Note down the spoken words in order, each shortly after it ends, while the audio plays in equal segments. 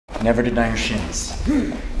Never deny your shins.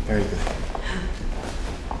 Very good.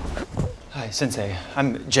 Hi, Sensei.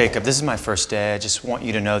 I'm Jacob. This is my first day. I just want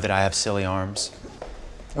you to know that I have silly arms.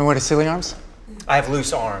 And what are silly arms? I have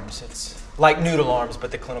loose arms. It's like noodle arms,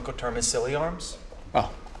 but the clinical term is silly arms.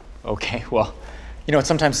 Oh, okay. Well, you know what?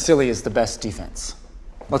 Sometimes silly is the best defense.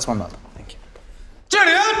 Let's warm up. Thank you.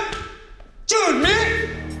 Jenny up! June me!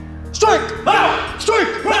 Strike! Ah!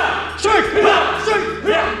 Strike! Ah! Strike! Ah!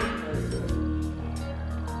 Strike! Ah!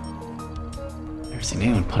 Never seen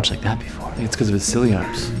anyone punch like that before. I think it's because of his silly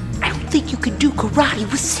arms. I don't think you can do karate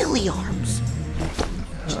with silly arms.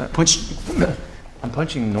 I'm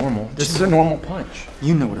punching normal. This is a normal punch.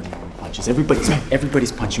 You know what a normal punch is.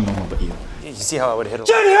 Everybody's punching normal but you. You see how I would hit a...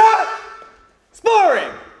 Jenny up!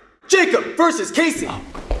 Sparring! Jacob versus Casey. Oh.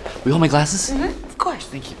 We hold my glasses? Mm-hmm. Of course.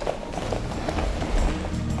 Thank you.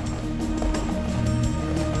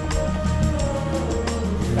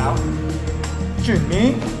 Now, June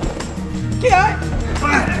me. Yeah.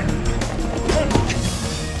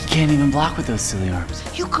 You can't even block with those silly arms.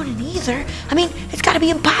 You couldn't either. I mean, it's got to be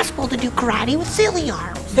impossible to do karate with silly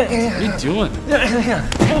arms. What are you doing?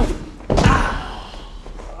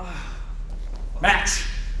 Match.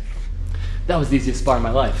 That was the easiest spar in my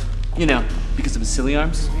life. You know, because of his silly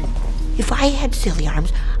arms. If I had silly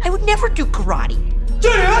arms, I would never do karate.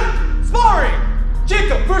 Jenny up! Sparring!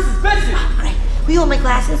 Jacob versus Betsy. Oh, great. Will you hold my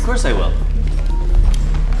glasses? Of course I will.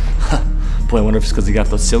 Boy, I wonder if it's because he got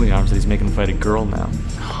those silly arms that he's making him fight a girl now.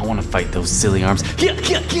 Oh, I want to fight those silly arms.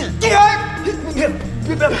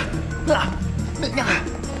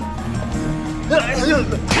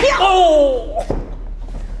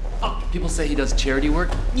 Oh, people say he does charity work.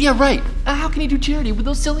 Yeah, right. How can he do charity with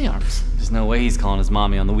those silly arms? There's no way he's calling his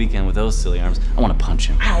mommy on the weekend with those silly arms. I want to punch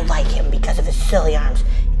him. I don't like him because of his silly arms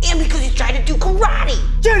and because he's trying to do karate.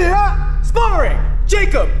 Jenny up! Sparring!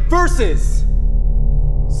 Jacob versus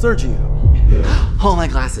Sergio. Hold my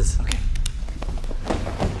glasses. Okay.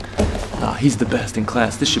 Oh, he's the best in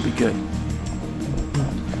class. This should be good.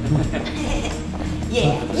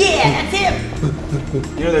 Yeah, that's him.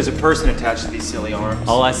 You know there's a person attached to these silly arms.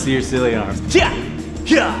 All I see are silly arms. Yeah!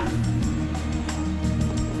 Yeah!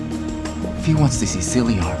 If he wants to see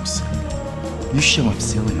silly arms, you show him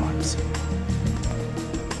silly arms.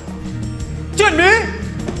 Jun me!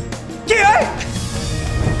 Yeah!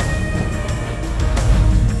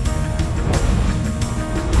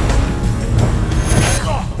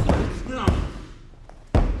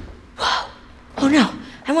 Oh no,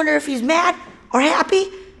 I wonder if he's mad or happy.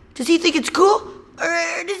 Does he think it's cool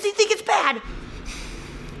or does he think it's bad?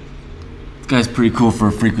 This guy's pretty cool for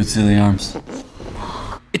a freak with silly arms.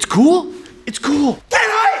 It's cool? It's cool. Can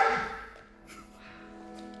I?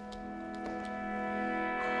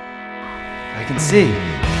 I can see.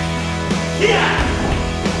 Yeah!